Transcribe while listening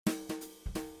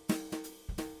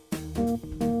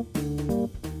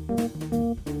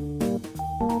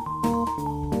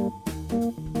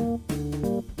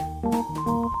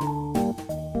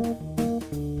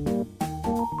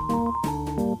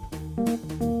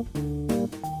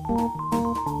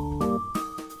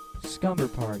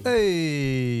Scumberparty.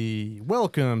 Hey,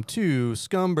 welcome to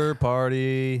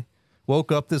Scumberparty.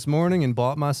 Woke up this morning and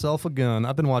bought myself a gun.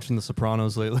 I've been watching The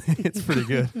Sopranos lately. It's pretty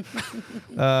good.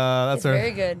 That's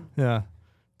very good. Yeah.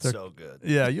 So good.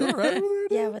 Yeah, you all right over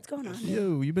there? Yeah, what's going on?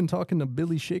 Yo, you been talking to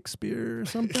Billy Shakespeare or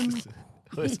something?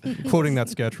 Quoting that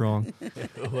sketch wrong.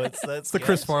 What's that? It's the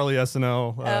Chris Farley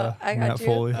SNL. I got Matt you.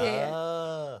 Foley.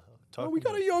 Yeah. We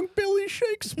got a young Billy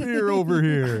Shakespeare over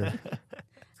here.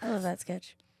 I love that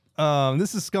sketch.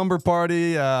 This is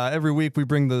Scumberparty. Every week we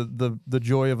bring the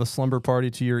joy of a slumber party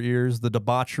to your ears, the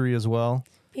debauchery as well.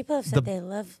 People have said they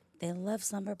love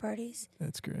slumber parties.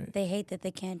 That's great. They hate that they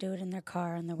can't do it in their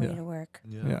car on their way to work.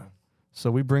 Yeah.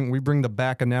 So we bring the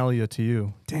bacchanalia to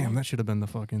you. Damn, that should have been the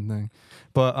fucking thing.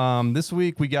 But this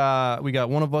week we got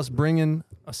one of us bringing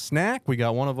a snack. We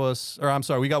got one of us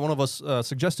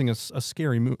suggesting a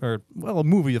scary a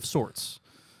movie of sorts.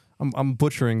 I'm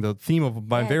butchering the theme of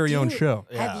my very own show.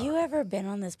 Have you ever been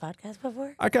on this podcast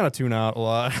before? I kind of tune out a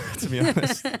lot, to be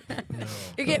honest.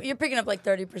 You're picking up like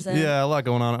 30%. Yeah, a lot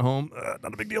going on at home.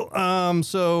 Not a big deal.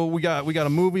 So we got a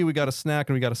movie, we got a snack,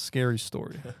 and we got a scary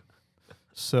story.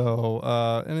 So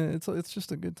and it's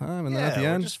just a good time, and then at the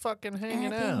end, we're just fucking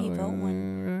hanging I think we vote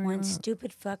one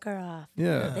stupid fucker off.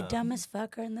 Yeah, the dumbest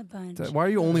fucker in the bunch. Why are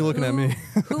you only looking at me?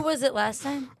 Who was it last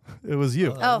time? It was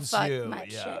you. Oh fuck, my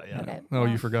yeah, shit. yeah. Okay. Oh,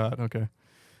 you forgot. Okay.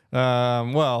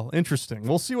 Well, interesting.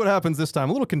 We'll see what happens this time.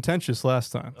 A little contentious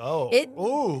last time. Big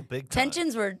time.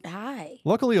 Tensions were high.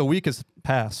 Luckily, a week has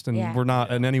passed, and we're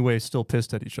not in any way still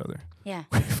pissed at each other. Yeah.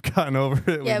 We've gotten over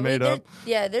it. We've made up.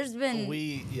 Yeah, there's been...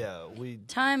 We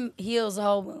Time heals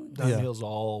all wounds. Time heals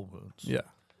all wounds. Yeah.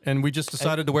 And we just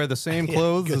decided to wear the same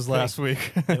clothes as last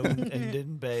week. and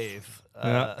didn't bathe.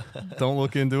 Don't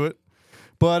look into it.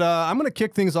 But I'm going to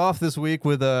kick things off this week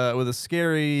with a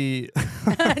scary...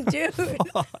 Dude.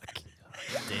 Fuck.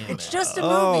 Damn it's just a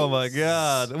movie. Oh, my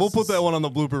God. We'll put that one on the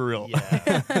blooper reel.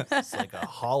 Yeah. It's like a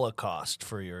holocaust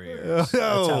for your ears.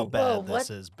 That's how bad this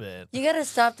has been. You got to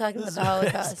stop talking about the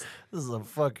Holocaust. This is a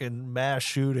fucking mass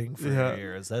shooting for your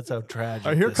ears. That's how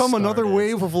tragic Here this come another is.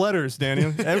 wave of letters,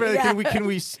 Daniel. Can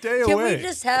we stay Can away? we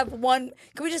just have one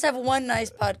nice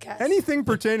podcast? Anything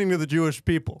pertaining to the Jewish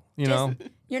people, you know?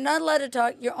 You're not allowed to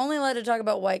talk. You're only allowed to talk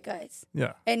about white guys.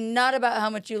 Yeah. And not about how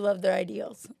much you love their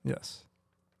ideals. Yes.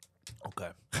 Okay.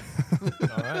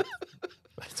 All right.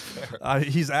 That's fair.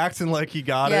 He's acting like he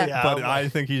got it, but I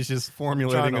think he's just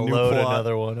formulating a new load plot.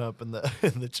 Another one up in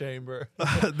the chamber.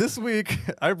 This week,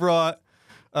 I brought,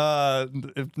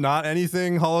 if not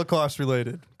anything Holocaust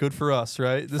related. Good for us,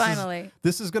 right?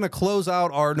 This is going to close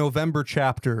out our November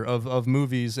chapter of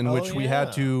movies in which we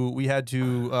had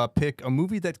to pick a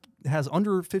movie that has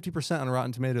under 50% on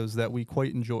Rotten Tomatoes that we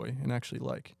quite enjoy and actually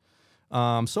like.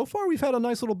 So far, we've had a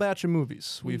nice little batch of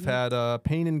movies. We've had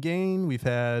Pain and Gain. We've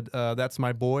had That's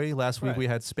My Boy. Last week we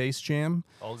had Space Jam.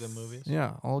 All good movies.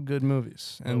 Yeah, all good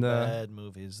movies. No bad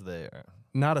movies there.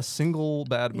 Not a single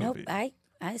bad Nope, movie.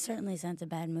 I certainly sense a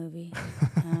bad movie.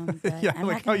 Yeah, I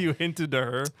like how you hinted to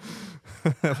her.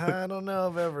 I don't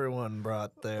know if everyone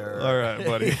brought their... All right,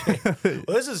 buddy.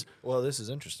 This is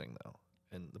interesting, though.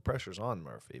 And the pressure's on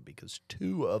Murphy because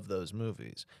 2 of those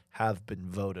movies have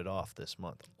been voted off this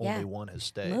month. Yeah. Only one has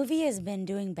stayed. Movie has been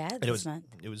doing bad this month.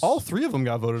 All 3 of them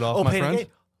got voted off, my friend.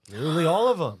 Literally all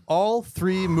of them. All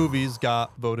 3 movies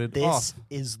got voted off. This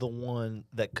is the one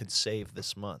that could save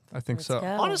this month. I think so. Go.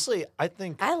 Honestly, I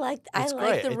think I like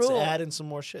great. the rule. It's adding some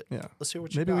more shit. Yeah. Let's hear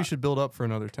what you Maybe got. we should build up for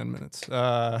another 10 minutes.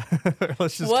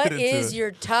 Let's just What get into is it.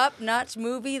 your top-notch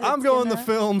movie? That's I'm going the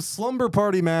film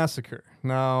Slumberparty Massacre.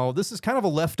 Now, this is kind of a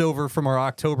leftover from our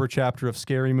October chapter of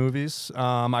scary movies.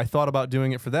 I thought about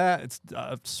doing it for that. It's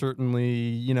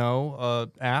certainly,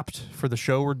 apt for the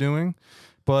show we're doing.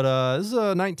 But this is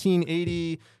a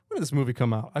 1980... When did this movie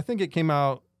come out? I think it came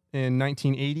out in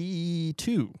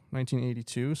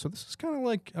 1982. So this is kind of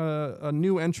like a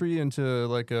new entry into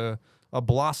like a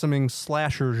blossoming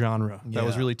slasher genre that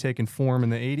was really taking form in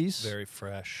the 80s. Very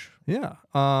fresh. Yeah.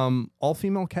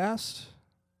 All-female cast.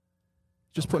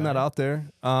 Just putting that out there.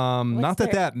 Not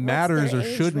that matters or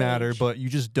should matter, but you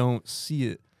just don't see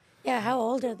it. Yeah, how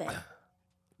old are they?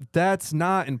 That's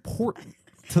not important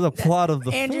to the plot of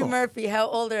the Andrew film. Murphy, how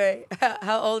old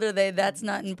are they? That's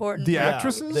not important. The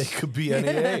actresses? They could be any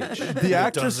age. The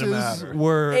actresses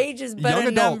were age is but young a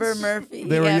adults. number, Murphy.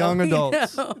 They were young we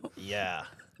adults. know. Yeah.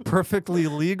 Perfectly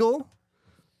legal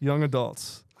young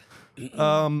adults.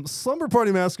 Slumber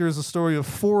Party Massacre is a story of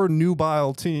 4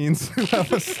 nubile teens who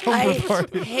have a slumber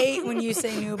party. I hate when you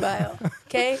say nubile.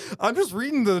 Okay? I'm just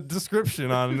reading the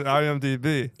description on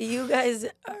IMDb. You guys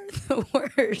are the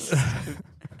worst.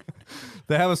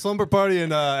 They have a slumber party,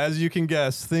 and as you can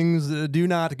guess, things do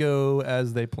not go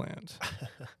as they planned.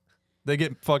 They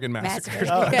get fucking massacred.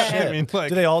 Oh, shit. I mean, like,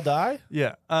 do they all die?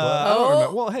 Yeah. I don't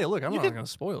remember. Well, hey, look, I'm not going to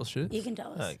spoil shit. You can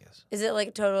tell us. I guess. Is it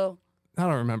like total? I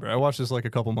don't remember. I watched this like a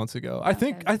couple months ago. I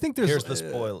think there's Here's the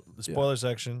spoiler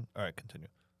section. All right, continue.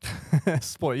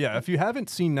 Spoil. Yeah, if you haven't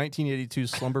seen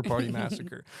 1982's Slumber Party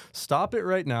Massacre, stop it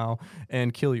right now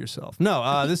and kill yourself.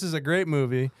 No, this is a great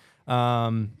movie.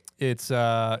 It's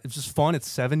just fun. It's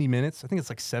 70 minutes. I think it's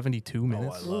like 72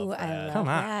 minutes. I love that. I love Come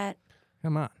on. that.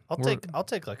 Come on. I'll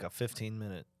take like a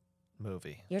 15-minute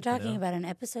movie. You're talking about an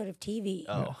episode of TV.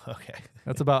 Oh, okay.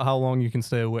 That's about how long you can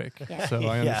stay awake. Yeah. So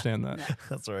I understand that.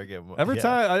 That's where I get more. Every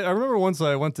time, I remember once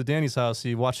I went to Danny's house,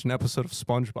 he watched an episode of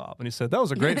SpongeBob, and he said, that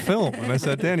was a great film. And I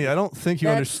said, Danny, I don't think you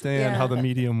understand how the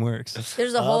medium works.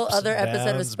 There's a whole other episode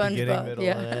of downs, beginning, SpongeBob. middle,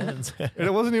 Yeah. ends. And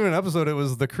it wasn't even an episode, it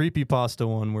was the creepypasta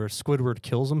one where Squidward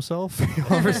kills himself. You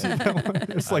ever seen that one?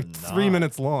 It's like 3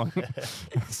 minutes long.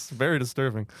 It's very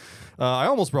disturbing. I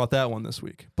almost brought that one this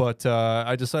week, but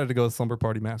I decided to go with Slumber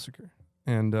Party Massacre.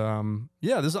 And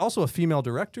this is also a female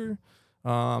director.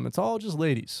 It's all just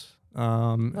ladies.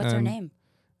 What's her name?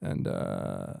 And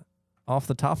off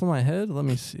the top of my head, let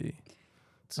me see.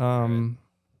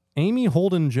 Amy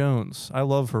Holden Jones. I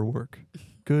love her work.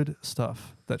 Good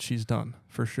stuff that she's done,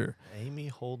 for sure. Amy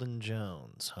Holden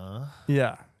Jones, huh?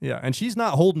 Yeah. And she's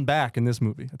not holding back in this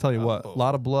movie. I tell you what, a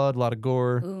lot of blood, a lot of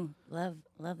gore. Ooh, love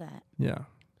that. Yeah.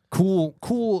 Cool,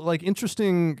 like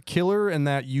interesting killer in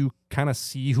that you kind of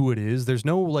see who it is. There's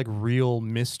no like real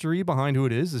mystery behind who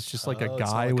it is. It's just like a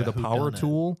guy with a power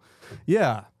tool.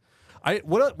 Yeah.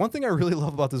 One thing I really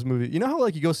love about this movie, you know how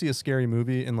like you go see a scary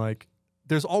movie and like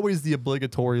there's always the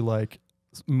obligatory like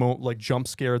jump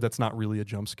scare that's not really a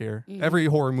jump scare. Mm-hmm. Every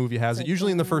horror movie has it.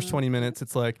 Usually in the first 20 minutes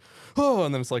it's like, oh,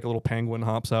 and then it's like a little penguin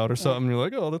hops out or something. You're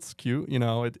like, oh, that's cute. You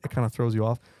know, it kind of throws you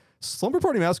off. Slumber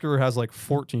Party Massacre has like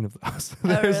 14 of those.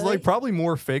 There's really? like probably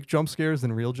more fake jump scares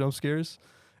than real jump scares.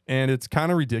 And it's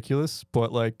kind of ridiculous,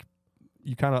 but like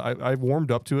you kind of, I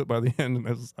warmed up to it by the end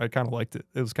and I kind of liked it.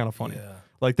 It was kind of funny. Yeah.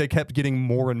 Like they kept getting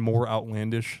more and more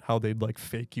outlandish how they'd like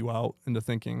fake you out into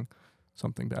thinking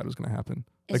something bad was going to happen.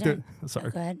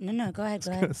 Sorry. Go ahead. No, go ahead.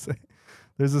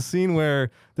 There's a scene where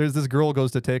there's this girl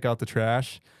goes to take out the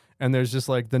trash. And there's just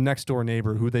like the next door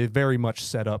neighbor who they very much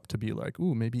set up to be like,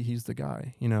 ooh, maybe he's the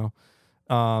guy, you know?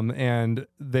 And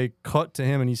they cut to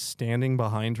him and he's standing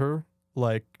behind her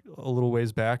like a little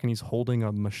ways back and he's holding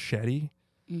a machete.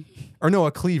 Or no,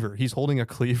 a cleaver. He's holding a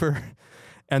cleaver.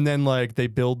 And then like they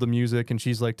build the music and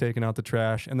she's like taking out the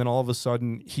trash. And then all of a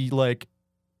sudden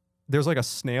there's like a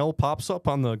snail pops up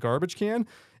on the garbage can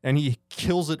and he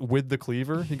kills it with the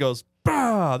cleaver. He goes,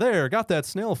 bah, there, got that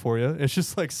snail for you. It's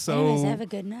just like so. Anyways, have a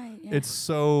good night. Yeah. It's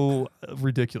so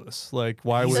ridiculous. Like,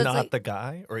 why he's would not the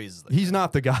guy, or he's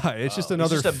not the guy. It's just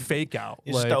another fake out.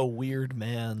 He's just a weird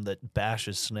man that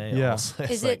bashes snails. Yeah.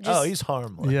 Is like, it just, he's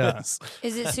harmless. Yeah.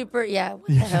 Is it super? Yeah. What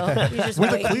the hell? With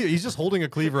a cleaver, he's just holding a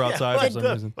cleaver outside for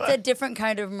some reason. It's a different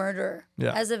kind of murder.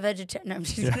 Yeah. As a vegetarian, no, I'm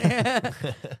just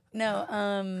kidding.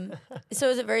 No. So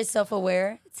is it very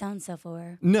self-aware? It sounds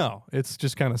self-aware. No, it's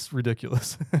just kind of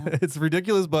ridiculous. It's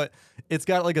ridiculous, but it's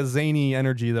got like a zany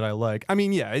energy that I like. I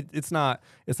mean, yeah, it's not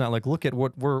like look at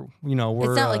what we're. It's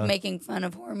not like making fun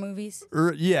of horror movies.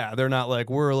 Yeah, they're not like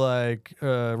we're like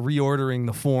reordering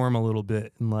the form a little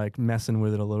bit and like messing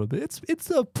with it a little bit. It's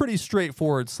a pretty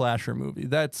straightforward slasher movie.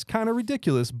 That's kind of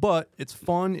ridiculous, but it's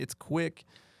fun. It's quick.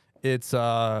 It's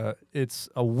a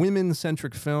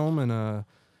women-centric film in a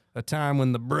time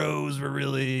when the bros were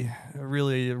really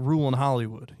ruling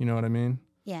Hollywood. You know what I mean?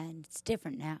 Yeah, and it's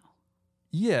different now.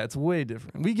 Yeah, it's way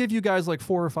different. We give you guys like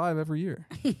 4 or 5 every year.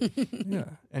 Yeah,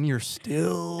 and you're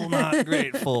still not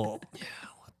grateful. Yeah,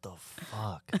 what the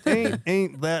fuck?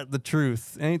 Ain't that the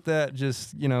truth? Ain't that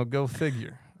just, go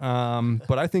figure?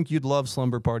 But I think you'd love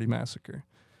Slumber Party Massacre.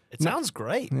 It sounds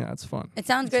great. Yeah, it's fun. It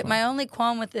sounds great. My only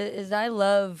qualm with it is I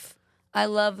love a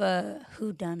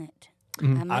whodunit.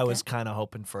 Mm-hmm. I was kind of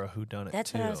hoping for a whodunit.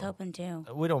 That's too. what I was hoping too.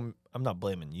 I'm not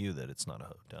blaming you that it's not a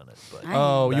whodunit, but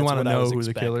you want to know who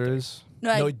the killer is? No,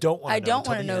 I don't want. I don't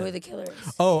want to know who the killer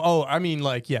is. Oh, I mean,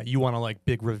 like, yeah, you want a like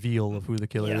big reveal of who the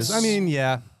killer is. I mean,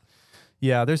 yeah.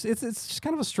 There's it's just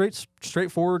kind of a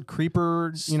straightforward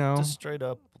creeper. Just straight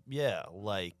up Yeah,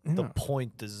 like the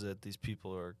point is that these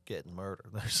people are getting murdered.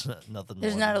 There's nothing.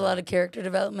 There's not a lot of character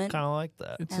development. Kind of like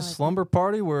that. It's a slumber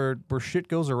party where shit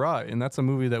goes awry, and that's a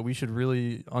movie that we should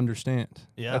really understand.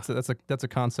 Yeah, that's a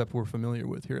concept we're familiar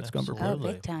with here at Scumberparty. Oh,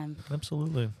 big time.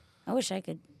 Absolutely. I wish I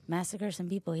could massacre some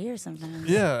people here sometimes.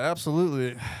 Yeah,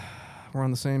 absolutely. We're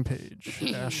on the same page.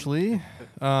 Ashley,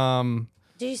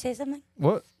 did you say something?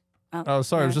 what? Oh,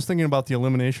 sorry. I was just thinking about the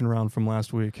elimination round from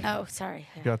last week. Oh, sorry.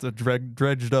 Got to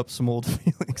dredged up some old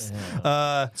feelings.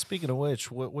 Yeah. Speaking of which,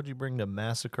 what would you bring to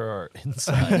massacre our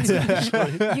insides?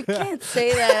 You can't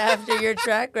say that after your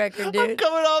track record, dude. I'm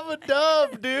coming off a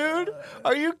dub, dude.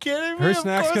 Are you kidding me? Her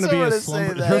snack's gonna be a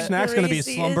slumber. Her snack's gonna be a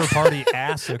slumber party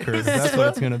massacre. That's what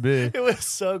it's gonna be. It was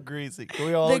so greasy. Can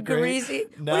we all the agree? Greasy.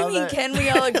 What do you mean? Can we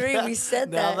all agree? We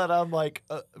said now that. Now that I'm like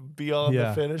beyond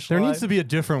the finish there line. needs to be a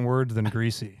different word than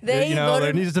greasy. They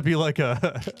there needs to be like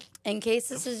a. In case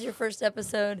this is your first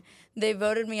episode, they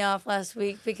voted me off last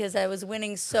week because I was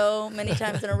winning so many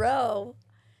times in a row.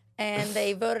 And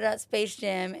they voted out Space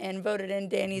Jam and voted in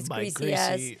Danny's greasy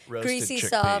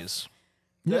soft.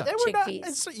 Yeah, they were not.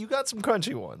 You got some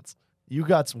crunchy ones.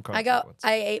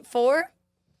 I ate 4.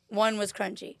 1 was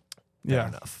crunchy. Yeah. Fair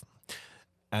enough.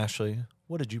 Ashley,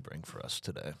 what did you bring for us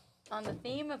today? On the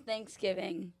theme of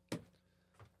Thanksgiving,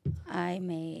 I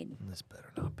made. This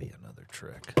better not be another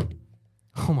trick.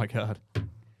 Oh my God.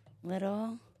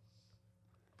 Little.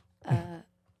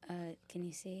 Can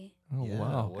you see? Oh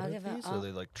wow. What are these? Are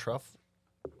they like truff?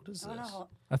 What is this?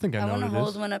 I think I know what it is. I want to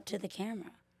hold one up to the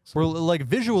camera. Well, like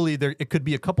visually, it could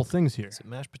be a couple things here. Is it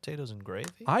mashed potatoes and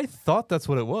gravy? I thought that's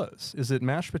what it was. Is it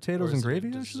mashed potatoes and gravy?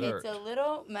 It's a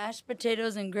little mashed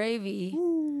potatoes and gravy,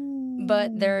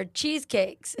 but they're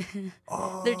cheesecakes.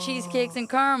 They're cheesecakes and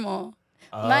caramel.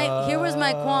 Here was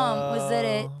my qualm was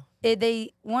that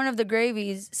one of the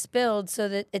gravies spilled so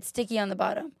that it's sticky on the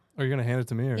bottom. Are you gonna hand it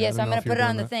to me? Or yes, I'm gonna put it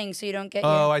on the thing so you don't get.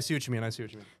 Oh, I see what you mean.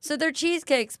 So they're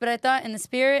cheesecakes, but I thought in the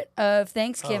spirit of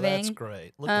Thanksgiving, that's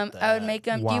great. Look at that. I would make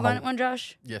them. Wow. Do you want one,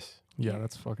 Josh? Yes. Yeah,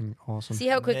 that's fucking awesome. See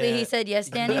how quickly he said yes,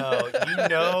 Danny?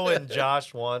 No, when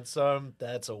Josh wants some,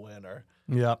 that's a winner.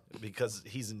 Yeah. Because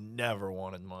he's never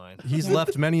wanted mine. He's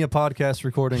left many a podcast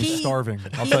recording starving.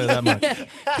 I'll tell you that much.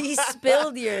 He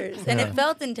spilled yours, and it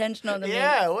felt intentional to me.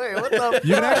 Yeah, wait, what the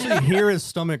You can actually hear his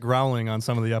stomach growling on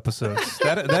some of the episodes.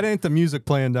 That ain't the music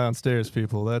playing downstairs,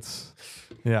 people. That's...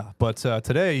 Yeah, but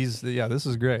today this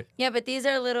is great. Yeah, but these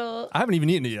are little... I haven't even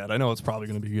eaten it yet. I know it's probably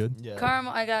going to be good. Yeah.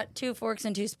 Caramel, I got 2 forks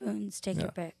and 2 spoons. Take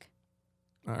your pick.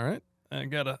 All right. I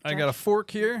got a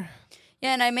fork here.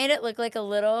 Yeah, and I made it look like a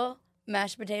little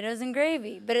mashed potatoes and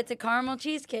gravy, but it's a caramel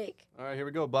cheesecake. All right, here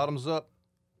we go. Bottoms up.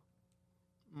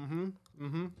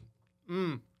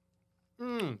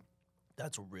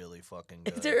 That's really fucking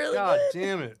good. It's really God good.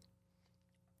 damn it.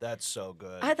 That's so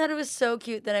good. I thought it was so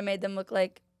cute that I made them look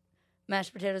like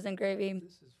mashed potatoes and gravy.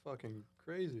 This is fucking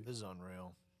crazy. This is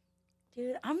unreal.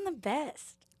 Dude, I'm the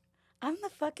best. I'm the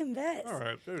fucking best. All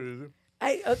right, there it is.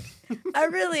 I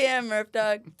really am, Murph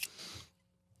Dog.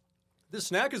 This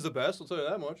snack is the best, I'll tell you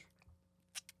that much.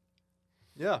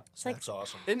 Yeah. That's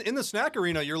awesome. In the snack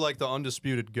arena, you're like the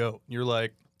undisputed GOAT. You're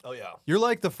like... Oh, yeah. You're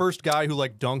like the first guy who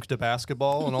like dunked a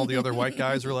basketball and all the other white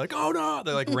guys were like, oh no!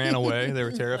 They like ran away. They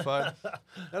were terrified.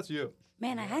 That's you.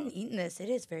 Man, I hadn't eaten this. It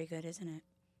is very good, isn't it?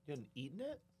 You hadn't eaten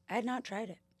it? I had not tried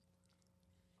it.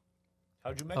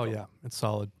 How'd you make it? Oh, them? yeah. It's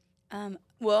solid.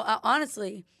 Well,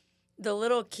 honestly, the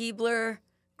little Keebler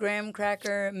graham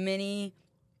cracker mini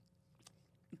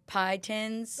pie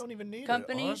tins don't even need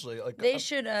company, it, honestly. Like, they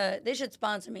should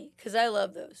sponsor me because I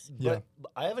love those. Yeah.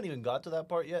 But I haven't even got to that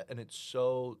part yet, and it's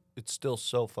still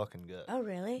so fucking good. Oh,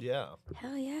 really? Yeah.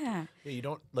 Hell yeah. Yeah, you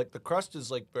don't, like, the crust is,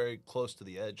 like, very close to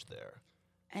the edge there.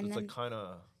 And so it's, then like, kind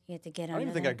of... You have to get I on. don't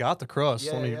even think I got the crust.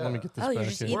 Yeah, let me get this back back you're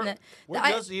just in. eating it. We're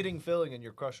just eating filling, and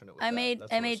you're crushing it with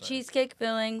I made cheesecake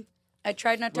filling. I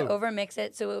tried not to overmix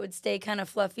it so it would stay kind of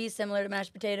fluffy, similar to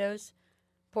mashed potatoes.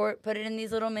 Put it in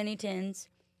these little mini tins.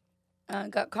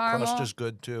 Got caramel. Crust is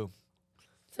good, too.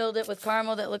 Filled it with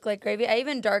caramel that looked like gravy. I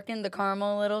even darkened the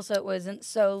caramel a little so it wasn't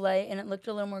so light and it looked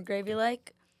a little more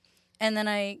gravy-like. And then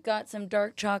I got some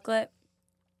dark chocolate.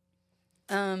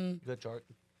 You got dark?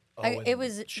 It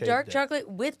was dark chocolate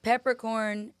with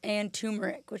peppercorn and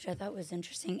turmeric, which I thought was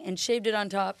interesting, and shaved it on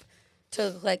top to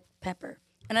look like pepper.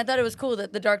 And I thought it was cool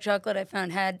that the dark chocolate I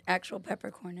found had actual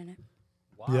peppercorn in it.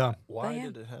 Why? Yeah. Why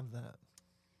did it have that?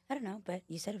 I don't know, but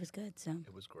you said it was good, so.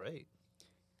 It was great.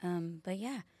 But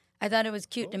yeah, I thought it was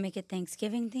cute to make it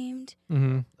Thanksgiving themed.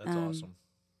 Mm-hmm. That's awesome.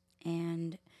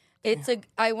 And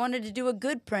I wanted to do a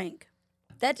good prank.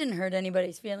 That didn't hurt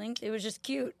anybody's feelings. It was just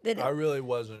cute. I really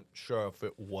wasn't sure if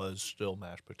it was still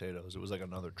mashed potatoes. It was like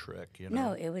another trick, you know?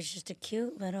 No, it was just a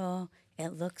cute little, it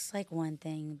looks like one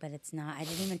thing, but it's not. I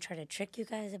didn't even try to trick you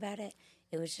guys about it.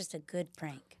 It was just a good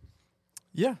prank.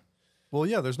 Yeah. Well,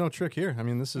 yeah, there's no trick here. I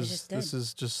mean, this is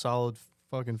just solid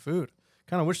fucking food.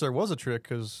 Kind of wish there was a trick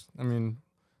because, I mean,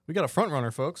 we got a front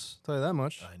runner, folks. I'll tell you that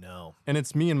much. I know. And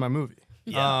it's me and my movie.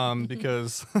 Yeah.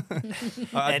 Because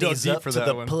I and dug he's deep up for to that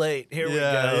the one. plate. Here we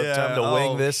go. Yeah. Time to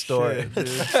wing this story.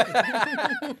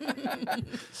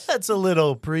 That's a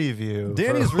little preview.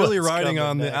 Danny's really what's riding coming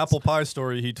on next. the apple pie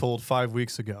story he told 5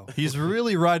 weeks ago. He's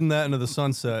really riding that into the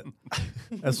sunset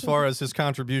as far as his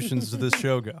contributions to this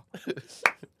show go.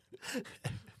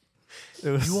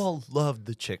 You all loved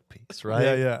the chickpeas,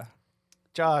 right? Yeah.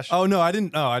 Josh. Oh no, I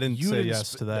didn't You say didn't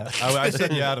yes to that. I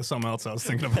said yeah to something else I was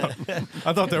thinking about.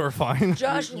 I thought they were fine.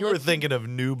 Josh, You were thinking of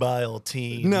nubile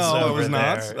teens. No, I over was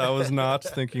not. there. I was not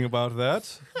thinking about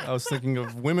that. I was thinking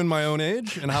of women my own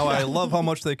age and how I love how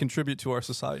much they contribute to our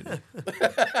society.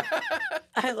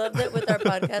 I love that with our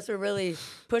podcast, we're really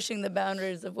pushing the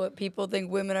boundaries of what people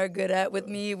think women are good at, with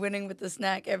me winning with the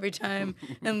snack every time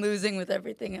and losing with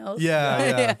everything else.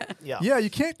 Yeah. Yeah. Yeah, you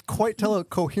can't quite tell a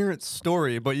coherent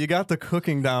story, but you got the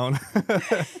cooking down.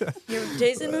 Your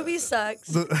taste in movies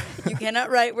sucks. You cannot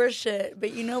write worth shit,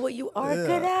 but you know what you are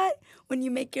good at? When you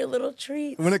make your little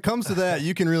treats. When it comes to that,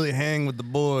 you can really hang with the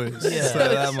boys. Yeah. Say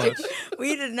that much.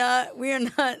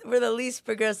 We're the least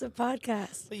progressive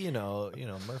podcast. But you know,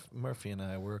 Murphy and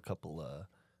I were a couple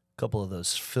of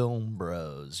those film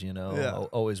bros, you know, Yeah.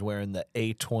 always wearing the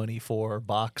A24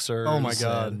 boxers. Oh my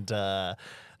God. And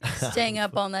Staying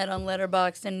up all night on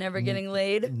Letterboxd and never getting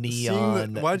laid.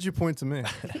 neon. Why'd you point to me?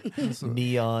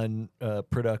 Neon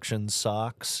production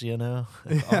socks, you know,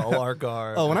 all our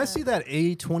guard. Oh, when I see that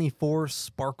A24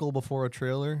 sparkle before a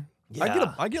trailer,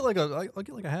 Yeah. I get like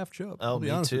a half chub. Oh, I'll be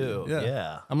me honest with too. you.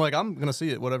 Yeah. I'm like, I'm gonna see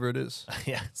it, whatever it is.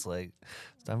 Yeah, it's like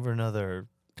it's time for another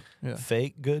Yeah.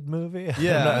 fake good movie.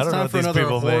 Yeah, I it's don't know time what for these another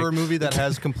people horror make. movie that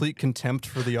has complete contempt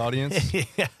for the audience.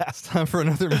 Yeah. It's time for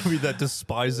another movie that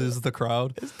despises the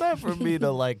crowd. It's time for me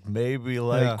to like maybe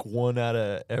like 1 out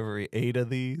of every 8 of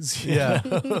these. you Yeah,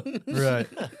 know? right.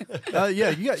 Yeah,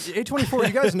 you got A24.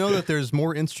 You guys know that there's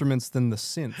more instruments than the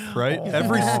synth, right?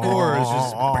 Every score is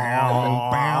just bow, bow,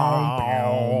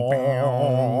 bow,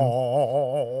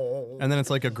 bow. And then it's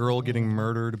like a girl getting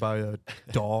murdered by a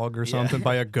dog or something,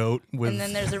 by a goat. With And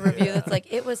then there's a review that's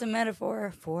like, it was a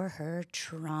metaphor for her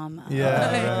trauma.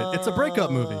 yeah, right. It's a breakup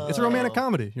movie. It's a romantic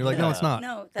comedy. You're like, no, it's not.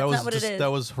 No, that's that was not what it is.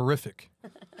 That was horrific.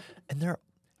 And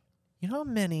you know how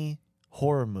many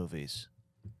horror movies,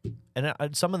 and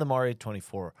some of them are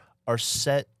A24, are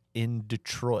set in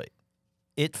Detroit.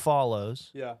 It Follows,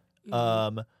 Yeah.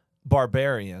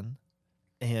 Barbarian,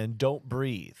 and Don't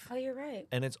Breathe. Oh, you're right.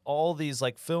 And it's all these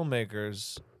like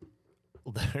filmmakers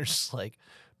that are just like,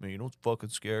 man, you know what's fucking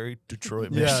scary? Detroit,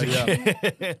 Yeah,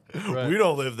 Michigan. Right. We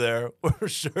don't live there. We're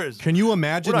sure as Can you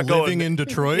imagine We're not living going- in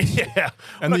Detroit? yeah,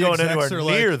 And we're the not going execs anywhere are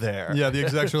like- near there. Yeah, the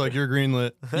execs are like, you're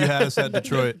greenlit. You had us at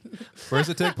Detroit. Where does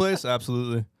it take place?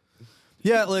 Absolutely.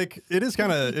 Yeah, like, it is,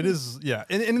 yeah.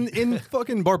 In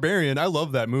fucking Barbarian, I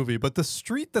love that movie, but the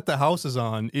street that the house is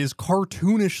on is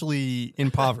cartoonishly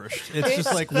impoverished. It's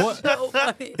just like, what? So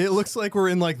funny. It looks like we're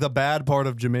in, like, the bad part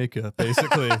of Jamaica,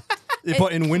 basically.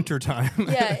 But in wintertime.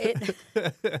 Yeah,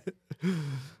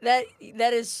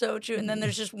 that is so true. And then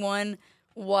there's just one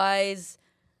wise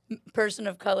person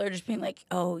of color just being like,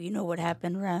 oh, you know what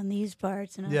happened around these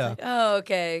parts? And I was Yeah. like, oh,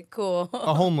 okay, cool.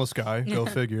 A homeless guy, go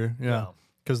figure. Yeah.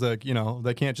 Because they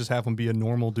can't just have him be a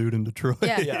normal dude in Detroit.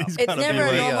 Yeah, He's it's gotta never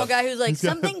be a like- normal guy who's like,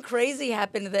 something crazy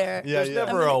happened there. Yeah, There's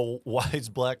never a wise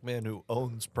black man who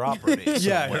owns property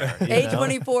Yeah, somewhere. you know?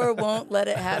 A24 won't let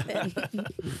it happen.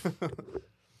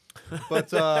 But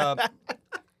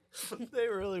They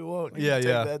really won't. You Yeah, can take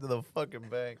yeah. that to the fucking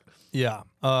bank. yeah,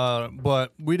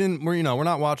 but we're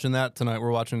not watching that tonight.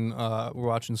 We're watching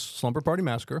Slumberparty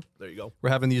Massacre. There you go. We're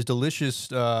having these delicious,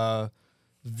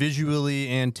 visually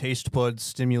and taste bud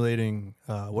stimulating.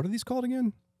 What are these called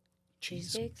again?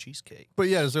 Cheesecake? Cheesecake. But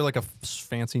yeah, is there like a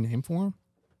fancy name for them?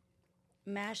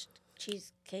 Mashed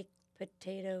cheesecake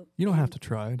potato. You don't have to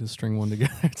try to string one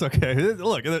together. It's okay.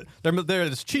 Look,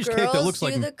 there's cheesecake Girls that looks do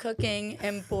like. the cooking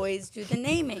and boys do the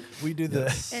naming. We do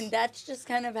this. And that's just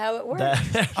kind of how it works.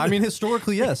 I mean,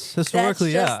 historically, yes.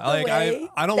 Historically, That's yeah. just the Like way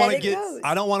I don't that want to it get. goes.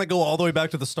 I don't want to go all the way back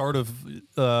to the start of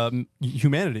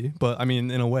humanity, but I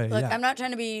mean, in a way, Look, yeah. I'm not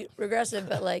trying to be regressive,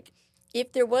 but like,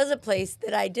 if there was a place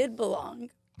that I did belong,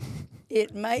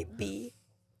 it might be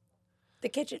The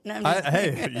kitchen. No, I'm just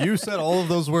hey, you said all of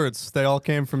those words. They all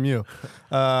came from you.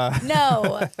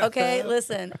 No. Okay,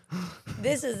 listen.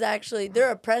 This is actually, they're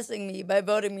oppressing me by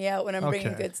voting me out when I'm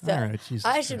bringing good stuff. All right, Jesus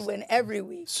I should Christ. win every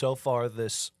week. So far,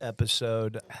 this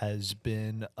episode has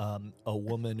been a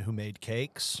woman who made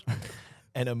cakes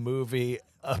and a movie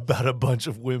about a bunch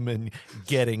of women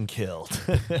getting killed.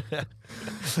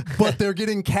 But they're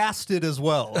getting casted as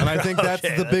well. And I think that's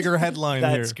the bigger headline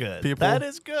here. That's good. People. That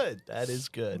is good. That is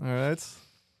good. All right.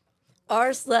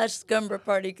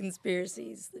 r/Scumberparty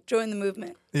conspiracies. Join the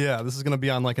movement. Yeah, this is going to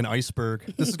be on like an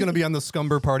iceberg. This is going to be on the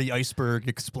Scumberparty iceberg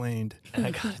explained. And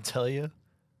I gotta tell you,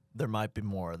 there might be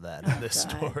more of that in this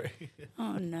God. story.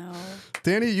 Oh, no.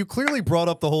 Danny, you clearly brought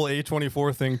up the whole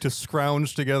A24 thing to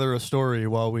scrounge together a story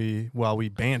while we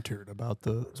bantered about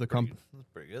the company. That's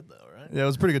pretty good, though, right? Yeah, it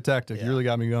was a pretty good tactic. Yeah. You really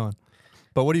got me going.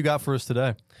 But what do you got for us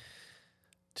today?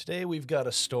 Today we've got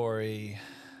a story,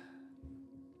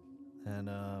 and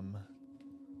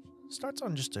starts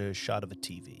on just a shot of a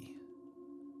TV.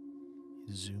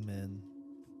 You zoom in.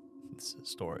 It's a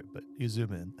story, but you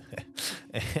zoom in,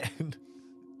 and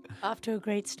Off to a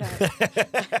great start. Like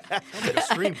a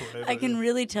screenplay. I can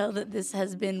really tell that this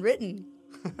has been written.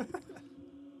 the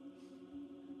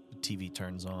TV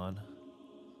turns on.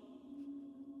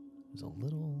 There's a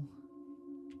little,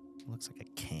 it looks like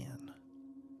a can.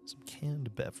 Some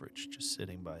canned beverage just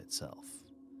sitting by itself.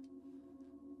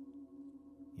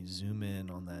 You zoom in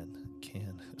on that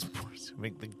can.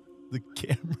 Make the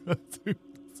camera through.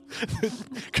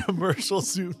 The commercial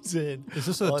zooms in. Is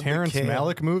this a on the Terrence can.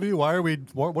 Malick movie? Why are we?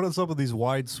 What is up with these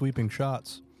wide sweeping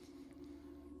shots?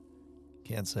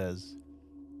 Can says,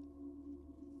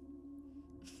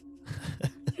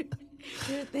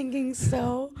 You're thinking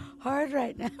so hard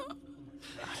right now.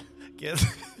 can,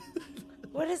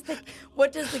 What does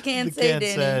the can the say, can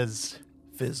Danny? says,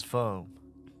 Fizz foam.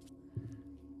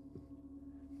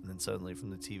 And then suddenly from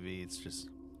the TV, it's just,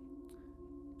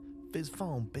 Fizz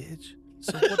foam, bitch.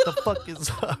 So what the fuck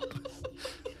is up?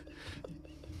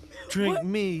 Drink What?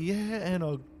 me, yeah, and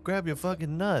I'll grab your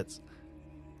fucking nuts.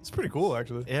 It's pretty cool,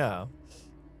 actually. Yeah.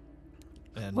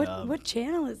 And What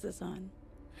channel is this on?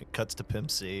 it cuts to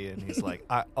Pimp C, and he's like,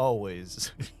 I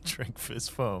always drink Fizz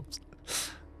foams.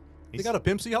 You got a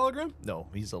Pimp C hologram? No,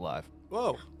 he's alive.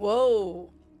 Whoa.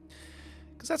 Whoa.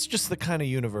 Because that's just the kind of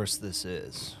universe this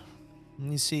is.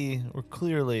 And you see, we're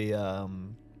clearly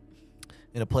in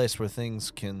a place where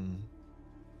things can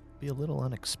be a little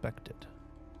unexpected.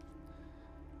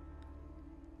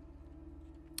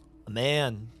 A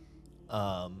man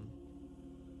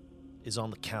is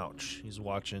on the couch. He's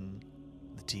watching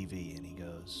the TV, and he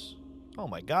goes, "Oh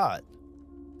my God,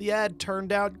 the ad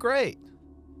turned out great."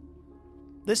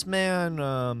 This man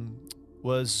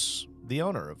was the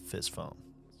owner of Fizz Foam.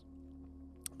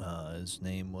 His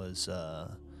name was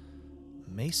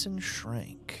Mason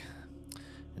Shrank.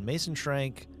 And Mason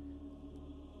Shrank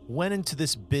went into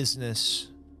this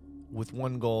business with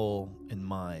one goal in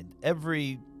mind.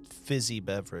 Every fizzy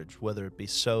beverage, whether it be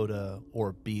soda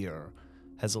or beer,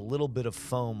 has a little bit of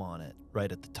foam on it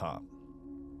right at the top.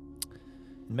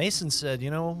 And Mason said, you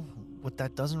know what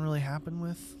that doesn't really happen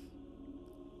with?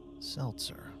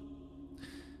 Seltzer.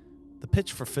 The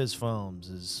pitch for Fizz Foams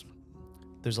is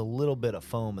there's a little bit of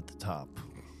foam at the top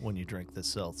when you drink this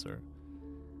seltzer.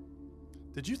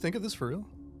 Did you think of this for real?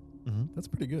 Mm-hmm. That's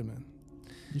pretty good, man.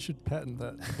 You should patent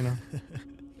that, you know?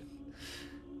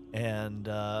 And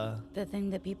The thing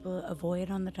that people avoid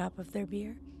on the top of their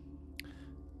beer?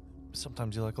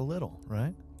 sometimes you like a little,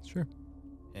 right? Sure.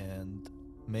 And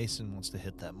Mason wants to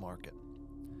hit that market.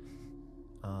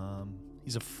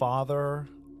 He's a father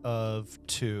of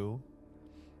two.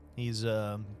 He's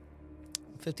a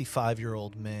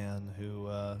 55-year-old man who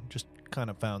just kind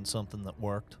of found something that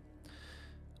worked.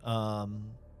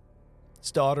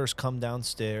 His daughters come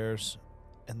downstairs,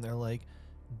 and they're like,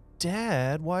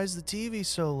 "Dad, why is the TV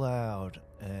so loud?"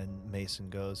 And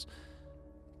Mason goes,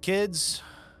 "Kids,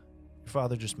 your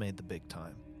father just made the big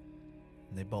time."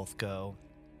 And they both go,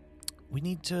 we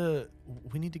need to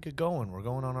get going. We're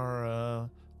going on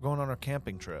our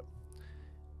camping trip."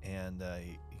 And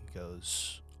he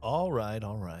goes, all right.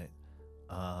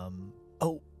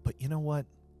 Oh, but you know what?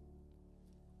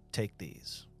 Take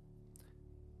these.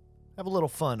 Have a little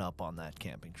fun up on that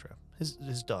camping trip.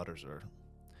 His daughters are.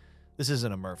 This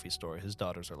isn't a Murphy story. His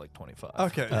daughters are like 25.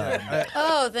 Okay.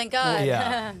 Oh, thank God.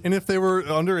 yeah. And if they were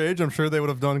underage, I'm sure they would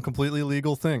have done completely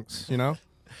legal things, you know?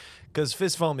 Because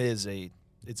Fizz Foam is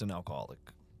it's an alcoholic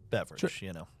beverage,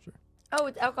 you know. Oh,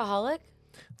 it's alcoholic?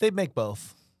 They make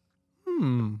both.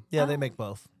 Yeah, they Oh. make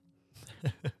both.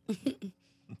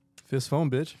 Fizz foam,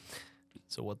 bitch.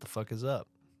 So what the fuck is up?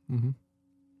 Mm-hmm.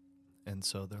 And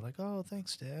so they're like, "Oh,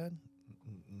 thanks, Dad."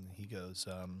 And he goes,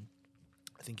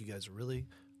 "I think you guys are really,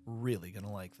 really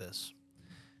gonna like this."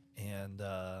 And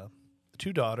the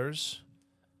two daughters,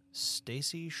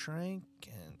 Stacy Shrank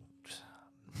and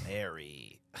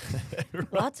Mary.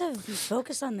 Lots of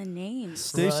focus on the names.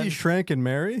 Stacy Shrank and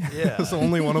Mary? Yeah. So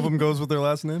only one of them goes with their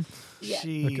last name?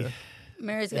 Yeah.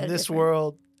 Mary's got in this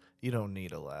world, you don't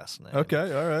need a last name.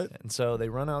 Okay, all right. And so they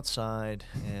run outside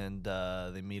and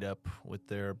they meet up with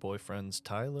their boyfriends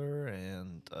Tyler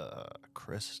and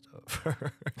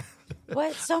Christopher.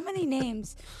 What? So many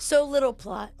names, so little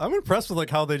plot. I'm impressed with like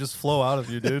how they just flow out of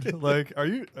you, dude. Like, are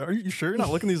you sure you're not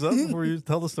looking these up before you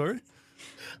tell the story?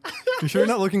 You sure you're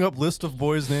not looking up list of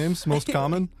boys' names, most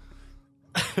common?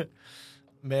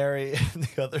 Mary and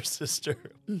the other sister,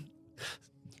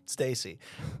 Stacy.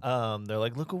 They're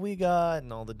like, "Look what we got,"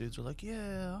 and all the dudes are like,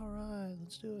 "Yeah, all right,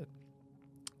 let's do it."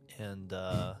 And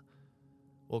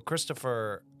well,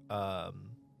 Christopher,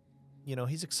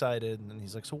 he's excited, and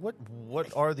he's like, "So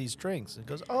what are these drinks?" And he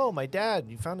goes, "Oh, my dad,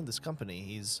 you founded this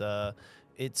company.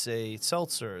 It's a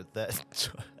seltzer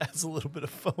that has a little bit of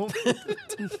foam."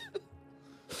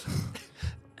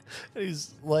 And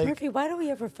he's like, Murphy, why do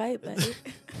we ever fight, buddy?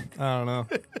 I don't know.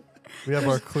 We have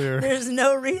our clear. There's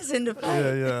no reason to fight.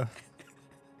 Yeah.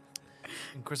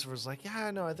 and Christopher's like,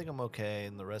 "Yeah, no, I think I'm okay."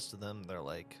 And the rest of them, they're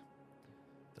like,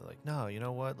 "No, you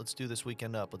know what? Let's do this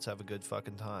weekend up. Let's have a good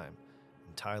fucking time."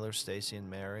 And Tyler, Stacy, and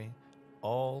Mary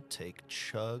all take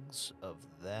chugs of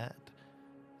that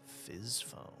Fizz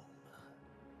foam.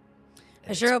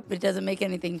 I sure hope it doesn't make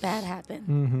anything bad happen.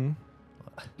 Mm-hmm.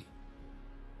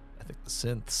 I think the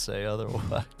synths say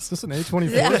otherwise. Is this an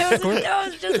A24 I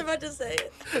was just about to say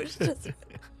it.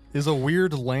 Is a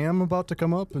weird lamb about to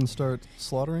come up and start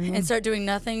slaughtering them? And start doing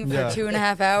nothing for Yeah.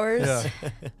 2.5 hours. Yeah.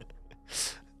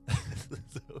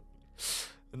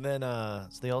 And then so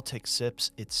they all take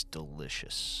sips. It's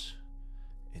delicious.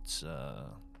 It's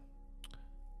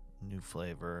new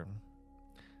flavor.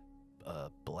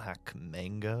 Black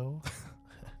mango.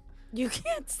 You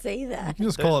can't say You that. can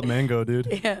just call it mango,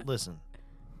 dude. Yeah. Listen,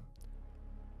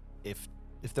 if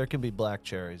there can be black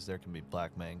cherries, there can be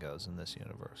black mangoes in this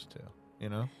universe too. You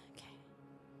know?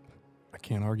 I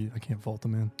can't argue. I can't fault the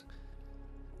man.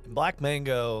 Black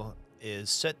mango is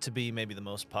set to be maybe the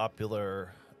most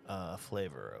popular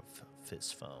flavor of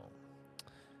Fizz foam.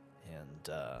 And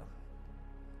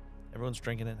everyone's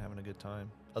drinking it, having a good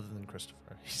time, other than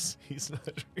Christopher. He's not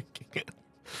drinking it.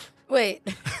 Wait,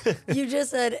 you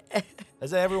just said I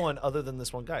said everyone other than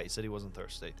this one guy. He said he wasn't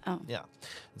thirsty. Oh. Yeah.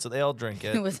 And so they all drink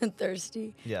it. he wasn't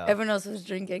thirsty. Yeah. Everyone else was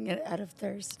drinking it out of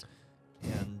thirst.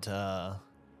 And all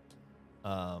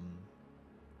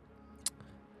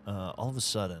of a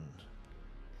sudden,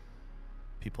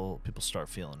 people start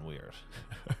feeling weird.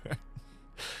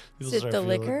 Is it the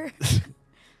liquor?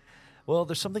 Well,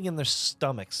 there's something in their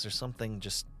stomachs. There's something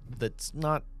just that's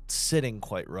not sitting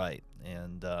quite right,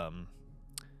 and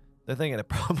they're thinking it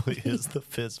probably is the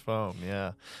Fizz foam.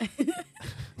 Yeah.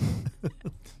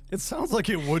 It sounds like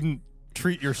it wouldn't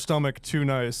treat your stomach too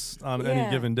nice on any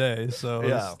given day. So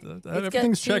Yeah.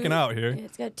 everything's checking out here.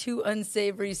 It's got 2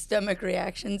 unsavory stomach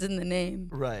reactions in the name.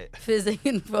 Right. Fizzing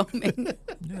and foaming.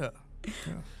 Yeah.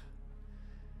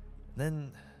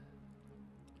 Then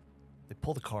they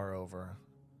pull the car over.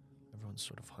 Everyone's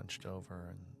sort of hunched over,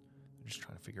 and they're just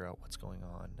trying to figure out what's going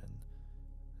on. And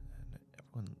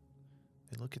everyone,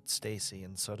 they look at Stacy,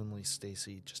 and suddenly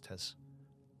Stacy just has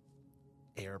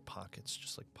air pockets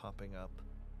just like popping up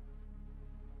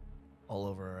all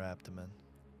over her abdomen.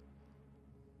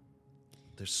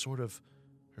 There's sort of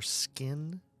her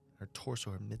skin, her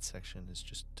torso, her midsection is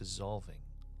just dissolving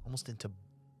almost into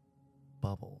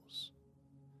bubbles.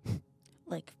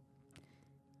 Like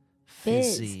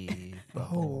Fizz. Fizzy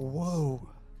bubbles. Oh, whoa.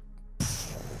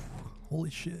 Holy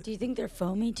shit. Do you think they're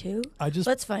foamy too?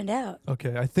 Let's find out.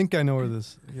 Okay, I think I know where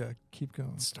this. Yeah, keep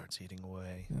going. It starts eating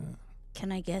away. Yeah.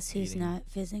 Can I guess who's Eating. not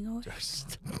fizzing away?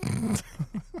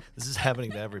 This is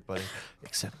happening to everybody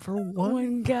except for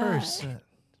one guy. person.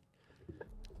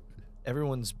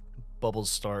 Everyone's bubbles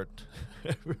start.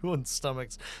 Everyone's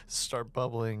stomachs start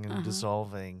bubbling and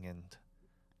dissolving, and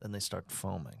then they start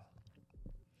foaming.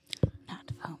 Not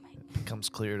foaming. It becomes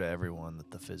clear to everyone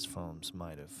that the Fizz foams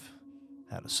might have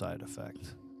had a side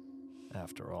effect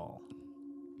after all.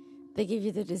 They give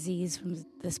you the disease from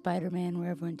the Spider-Man where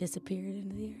everyone disappeared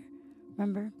into the air.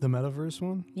 Remember? The metaverse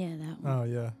one? Yeah, that one. Oh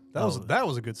yeah. That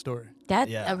was a good story. That's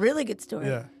yeah. a really good story.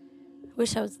 Yeah.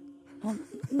 Wish I was... Well,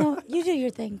 no, you do your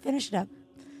thing. Finish it up.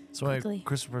 So when Quickly.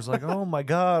 Christopher's like, "Oh my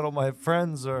God, all my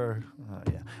friends are..."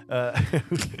 Yeah.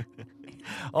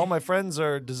 all my friends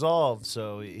are dissolved.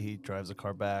 So he drives the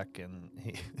car back and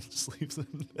he just leaves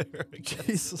them there.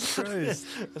 Jesus Christ.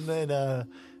 And then,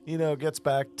 gets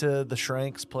back to the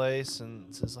Shrank's place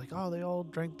and says like, oh, they all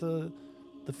drank the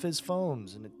Fizz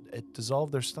foams and it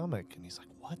dissolved their stomach. And he's like,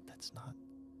 what? That's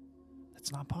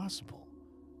not possible.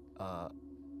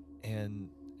 And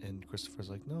Christopher's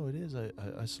like, no, it is.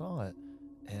 I saw it.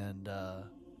 And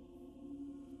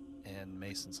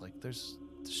Mason's like, there's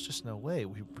just no way.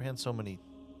 We ran so many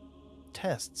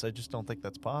tests. I just don't think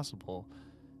that's possible.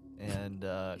 And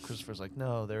Christopher's like,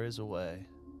 no, there is a way.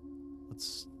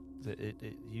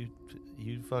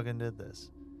 You fucking did this.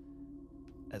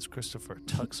 As Christopher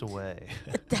tucks away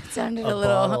That sounded a a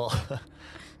little. bottle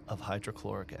of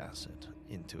hydrochloric acid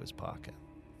into his pocket.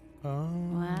 Oh.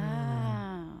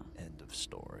 Wow. End of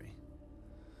story.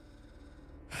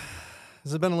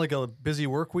 Has it been like a busy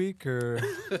work week or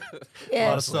a Yeah.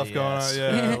 lot of stuff going on?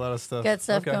 Yeah, a lot of stuff. Got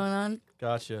stuff Okay. going on.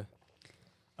 Gotcha.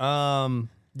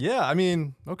 Yeah, I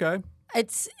mean, okay.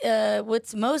 It's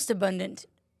what's most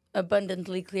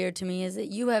abundantly clear to me is that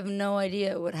you have no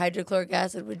idea what hydrochloric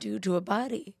acid would do to a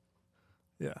body.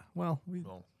 Yeah. Well,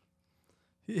 Well,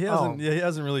 he hasn't. Yeah, he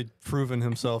hasn't really proven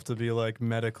himself to be like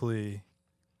medically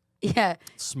Yeah.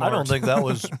 smart. I don't think that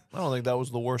was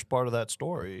the worst part of that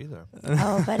story either.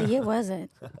 Oh, buddy, it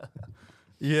wasn't.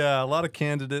 Yeah, a lot of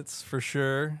candidates for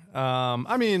sure.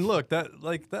 I mean, look, that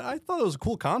I thought it was a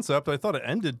cool concept. I thought it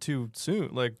ended too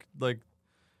soon. Like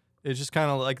it's just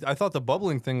kind of like I thought the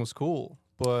bubbling thing was cool,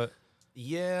 but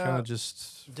Yeah, kind of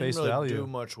just didn't face really value. do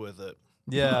much with it.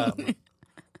 Yeah.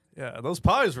 Yeah, those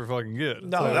pies were fucking good.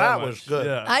 No, I'll tell you that much. was good.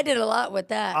 Yeah. I did a lot with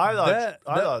that. I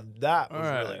thought that was all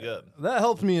right. really good. That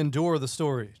helped me endure the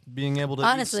story. Being able to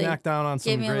Honestly, snack down on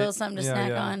some Gave me a great, little something to yeah, snack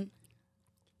yeah. on.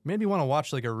 Made me want to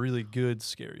watch like a really good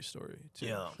scary story too.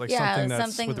 Yeah. Like Yeah, something that's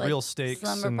something with like real stakes.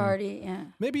 and Slumberparty, yeah.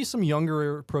 Maybe some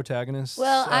younger protagonists.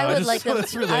 Well, I would just like so them.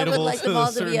 it's I would relatable like them all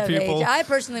to certain be of people. age. I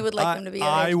personally would like them to be of age.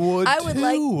 I would I would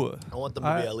like. too. I want them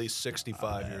to be at least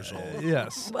 65 years old.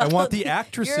 Yes, Well, I want the you're on a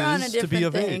actresses to be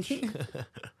different of thing. age,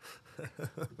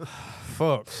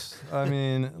 folks. I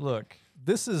mean, look,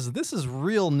 this is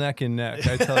real neck and neck.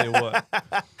 I tell you what.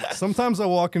 Sometimes I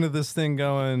walk into this thing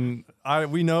going,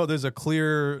 we know there's a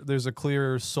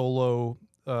clear solo,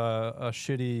 a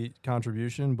shitty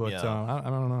contribution, but Yeah. I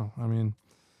don't know. I mean.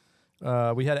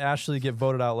 We had Ashley get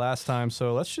voted out last time,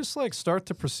 so let's just like start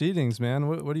the proceedings, man.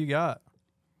 What do you got?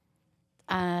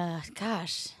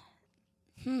 Gosh.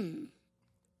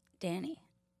 Danny.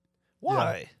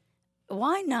 Why?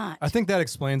 Why not? I think that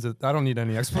explains it. I don't need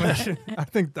any explanation. I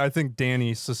think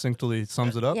Danny succinctly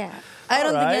sums it up. Yeah. I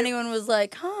don't All right. think anyone was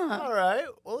like, huh. All right.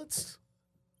 Well, let's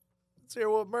hear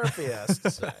what Murphy has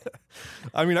to say.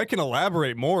 I mean, I can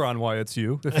elaborate more on why it's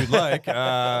you if you'd like.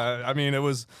 I mean, it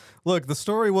was look. The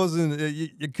story wasn't.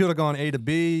 It could have gone A to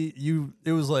B.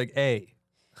 It was like A.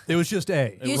 It was just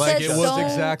A. You like said it was so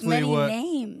exactly many what.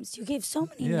 names. You gave so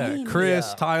many Yeah, names. Chris,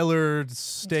 Yeah. Tyler,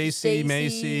 Stacy, Stacy.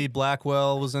 Macy,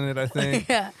 Blackwell was in it. I think.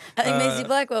 Yeah. I think Macy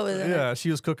Blackwell was in it. Yeah,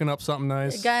 she was cooking up something The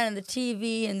nice. guy on the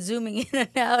TV and zooming in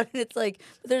and out, and it's like,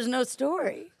 but there's no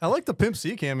story. I like the Pimp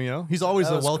C cameo. He's always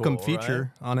That a was welcome cool,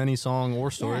 feature on any song or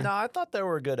story. No, I thought there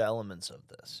were good elements of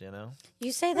this, you know?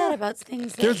 You say that about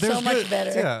things that are so There's much good,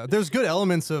 better. Yeah, there's good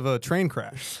elements of a train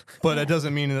crash, but it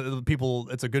doesn't mean that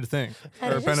it's a good thing God, or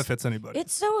it it just- benefits anybody.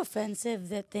 It's so offensive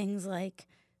that things like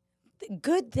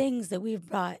good things that we've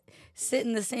brought sit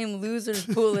in the same loser's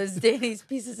pool as Danny's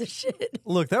pieces of shit.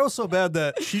 Look, that was so bad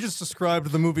that she just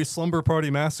described the movie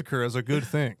Slumberparty Massacre as a good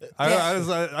thing.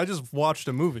 I just watched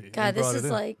a movie. God, and this brought it is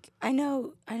in. like I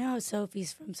know how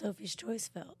Sophie's from Sophie's Choice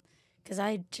felt because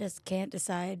I just can't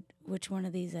decide which one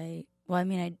of these I. Well, I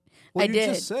mean, Well, I you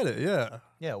did. just said it. Yeah.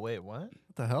 Yeah, wait, what? What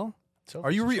the hell? Sophie's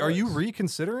Are you Choice.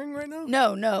 reconsidering right now?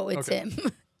 No, it's Okay.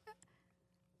 him.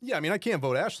 Yeah, I mean, I can't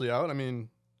vote Ashley out. I mean,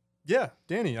 yeah,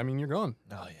 Danny. I mean, you're gone.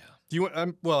 Oh, yeah. Do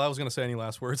you? Well, I was gonna say any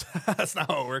last words. That's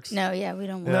not how it works. No, yeah, we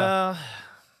don't. Want Yeah.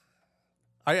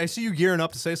 No. I see you gearing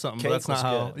up to say something, Cake but that's not was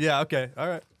how. good. Yeah. Okay. All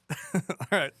right. All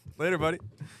right. Later, buddy.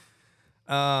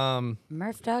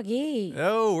 Murph Doggy.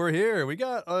 Oh, we're here. We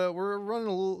got. We're running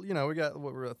a little. You know, we got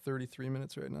what we're at 33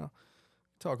 minutes right now.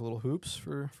 Talk a little hoops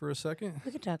for a second.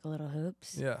 We could talk a little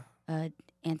hoops. Yeah.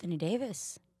 Anthony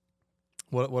Davis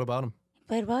What about him?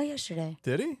 played well yesterday.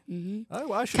 Did he?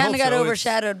 Mm-hmm. I should Kind hope of got so.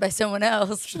 overshadowed by someone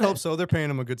else. Should hope so. They're paying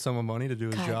him a good sum of money to do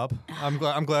his God. job.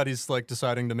 I'm glad he's like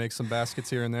deciding to make some baskets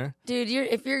here and there. Dude,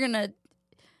 if you're gonna,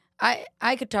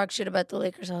 I could talk shit about the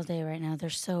Lakers all day right now. They're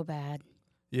so bad.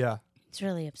 Yeah. It's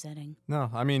really upsetting.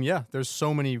 No, I mean, yeah, there's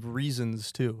so many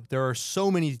reasons too. There are so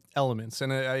many elements,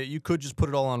 and you could just put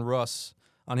it all on Russ.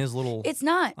 on his little. It's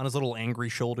not. On his little angry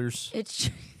shoulders. It's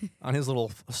on his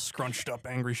little scrunched up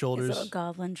angry shoulders. His little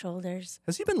goblin shoulders.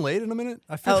 Has he been laid in a minute?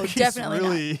 I feel like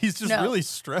he's just really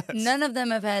stressed. None of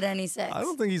them have had any sex. I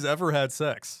don't think he's ever had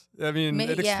sex. I mean,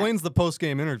 it explains the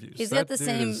post-game interviews. He's got the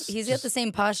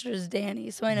same posture as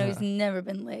Danny, so I know he's never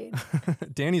been laid.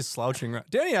 Danny's slouching around.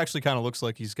 Danny actually kind of looks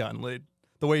like he's gotten laid.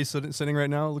 The way he's sitting right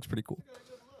now, it looks pretty cool.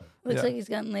 Looks like he's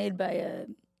gotten laid by a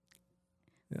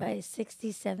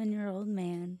 67-year-old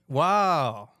man.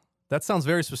 Wow. That sounds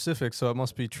very specific, so it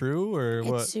must be true, or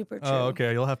what? It's super true. Oh,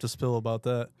 okay. You'll have to spill about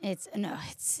that. It's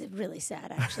really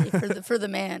sad actually for the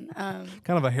man.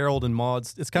 Kind of a Harold and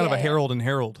Maude's. It's kind of a Harold and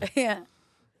Harold. Yeah.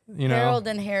 You know. Harold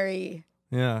and Harry.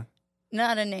 Yeah.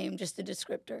 Not a name, just a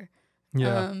descriptor.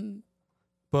 Yeah.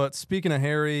 But speaking of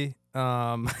Harry, who's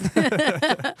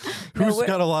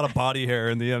got a lot of body hair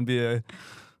in the NBA?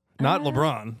 Not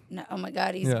LeBron. No, oh my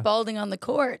God, he's balding on the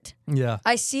court. Yeah.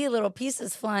 I see little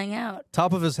pieces flying out.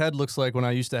 Top of his head looks like when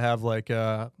I used to have like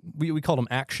we called them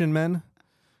Action Men.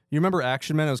 You remember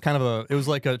Action Men? It was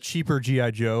like a cheaper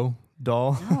G.I. Joe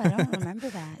doll. No, I don't remember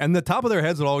that. And the top of their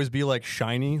heads would always be like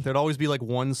shiny. There'd always be like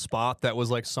one spot that was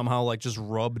like somehow like just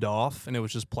rubbed off and it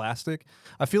was just plastic.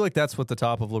 I feel like that's what the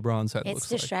top of LeBron's head looks like. It's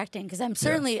distracting because I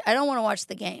don't want to watch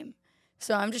the game.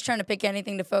 So I'm just trying to pick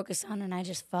anything to focus on, and I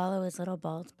just follow his little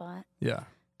bald spot. Yeah.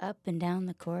 Up and down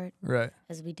the court. Right.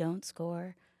 As we don't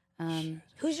score.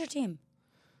 Who's your team?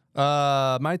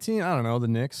 My team, I don't know, the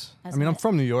Knicks. I'm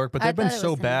from New York, but they've been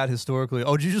so bad historically.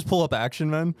 Oh, did you just pull up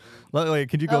Action Men? Wait,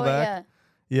 could you go back?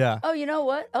 Yeah. Oh, you know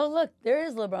what? Oh, look, there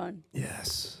is LeBron.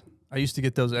 Yes. I used to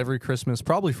get those every Christmas,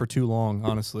 probably for too long,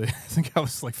 honestly. I think I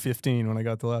was like 15 when I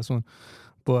got the last one.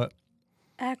 But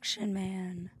Action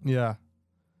Man. Yeah.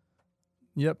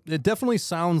 Yep, it definitely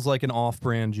sounds like an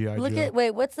off-brand G.I. Joe.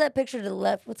 Wait, what's that picture to the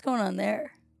left? What's going on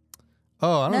there?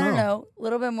 Oh, I don't know. No, a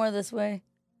little bit more this way.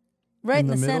 Right in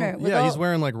the center. Yeah, he's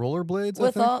wearing like rollerblades,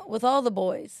 with all the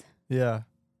boys. Yeah.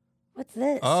 What's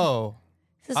this? Oh.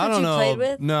 Is this what you played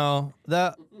with? No,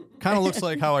 that kind of looks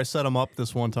like how I set him up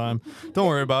this one time. Don't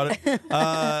worry about it.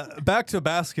 Back to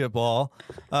basketball.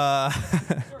 Yeah,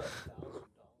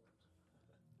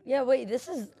 wait,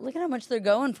 look at how much they're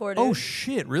going for, dude. Oh,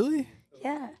 shit, really?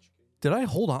 Yeah.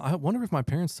 Hold on. I wonder if my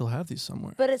parents still have these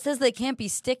somewhere. But it says they can't be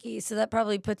sticky, so that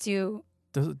probably puts you...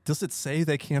 Does it say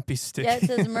they can't be sticky? Yeah, it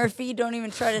says, Murphy, don't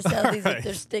even try to sell these if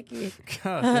they're sticky.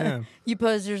 God damn. You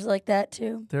posers like that,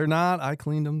 too? They're not. I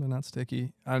cleaned them. They're not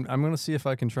sticky. I'm going to see if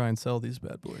I can try and sell these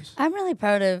bad boys. I'm really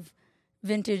proud of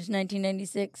vintage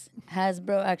 1996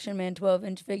 Hasbro Action Man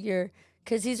 12-inch figure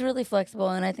because he's really flexible,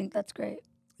 and I think that's great.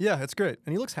 Yeah, it's great.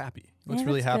 And he looks happy. He looks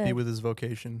really happy with his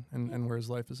vocation and where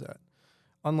his life is at.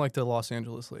 Unlike the Los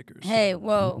Angeles Lakers. Hey,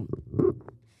 whoa.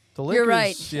 The Lakers, you're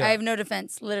right. Yeah. I have no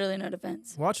defense. Literally no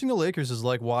defense. Watching the Lakers is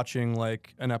like watching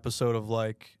like an episode of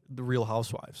like The Real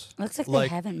Housewives. Looks like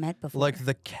they haven't met before. Like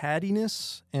the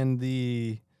cattiness and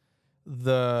the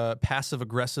passive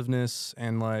aggressiveness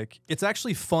and like it's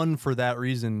actually fun for that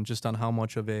reason, just on how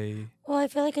much of a... Well, I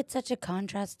feel like it's such a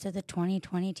contrast to the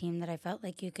 2020 team that I felt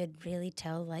like you could really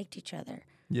tell liked each other.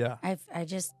 Yeah.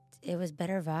 It was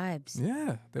better vibes.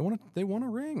 Yeah, they want a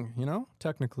ring,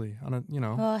 technically on a,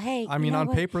 Well, hey, I mean,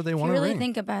 on paper they want a ring. If you really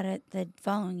think about it, the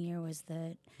following year was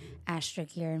the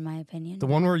asterisk year, in my opinion. The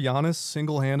one where Giannis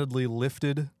single-handedly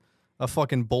lifted a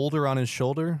fucking boulder on his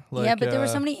shoulder. Like, yeah, but there were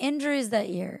so many injuries that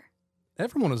year.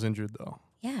 Everyone was injured though.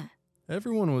 Yeah.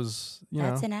 Everyone was,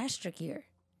 That's an asterisk year,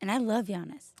 and I love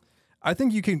Giannis. I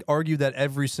think you can argue that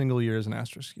every single year is an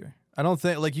asterisk year. I don't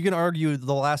think, you can argue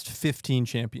the last 15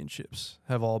 championships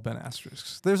have all been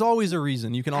asterisks. There's always a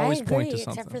reason. You can always point to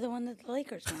something. Except for the one that the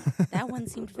Lakers won. That one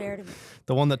seemed fair to me.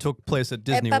 The one that took place at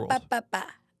Disney World.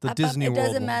 The Disney World. It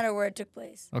doesn't matter where it took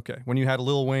place. Okay. When you had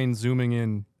Lil Wayne zooming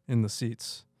in the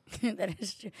seats. That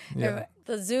is true. Yeah.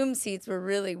 The Zoom seats were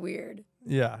really weird.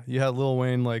 Yeah, you had Lil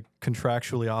Wayne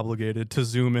contractually obligated to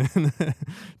zoom in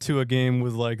to a game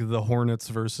with the Hornets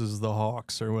versus the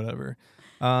Hawks or whatever.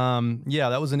 Yeah,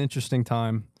 that was an interesting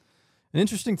time. An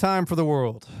interesting time for the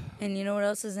world. And you know what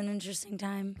else is an interesting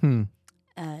time?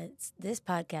 It's this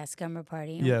podcast,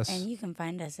 Scumberparty. Yes. And you can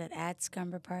find us at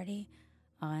 @Scumberparty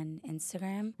on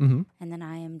Instagram. Mm-hmm. And then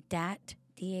I am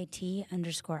DAT_Ash.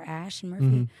 And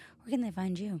Murphy, where can they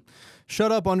find you?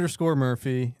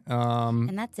 Shut_up_Murphy.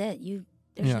 And that's it.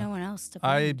 There's no one else to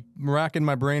find. I'm racking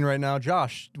my brain right now.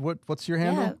 Josh, what's your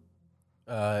handle?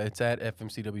 It's at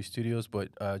FMCW Studios, but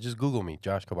just Google me,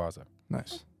 Josh Cabaza.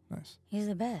 Nice. He's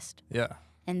the best. Yeah.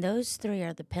 And those three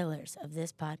are the pillars of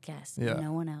this podcast. Yeah. And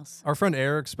no one else. Our friend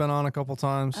Eric's been on a couple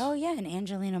times. Oh, yeah, and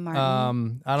Angelina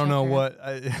Martin. I don't know what...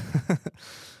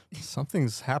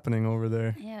 Something's happening over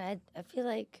there. Yeah, I feel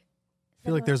like I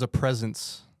feel like there's a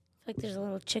presence. Like there's a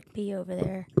little chickpea over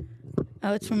there.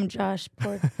 Oh, it's from Josh.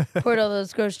 Poured all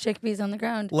those gross chickpeas on the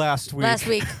ground. Last week. Last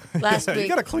week. You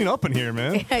gotta clean up in here,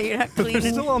 man. Yeah, you're not cleaning.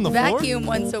 They're still on the floor. Vacuum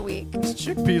once a week. There's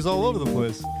chickpeas all over the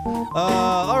place.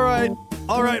 All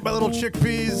right, my little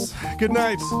chickpeas. Good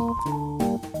night.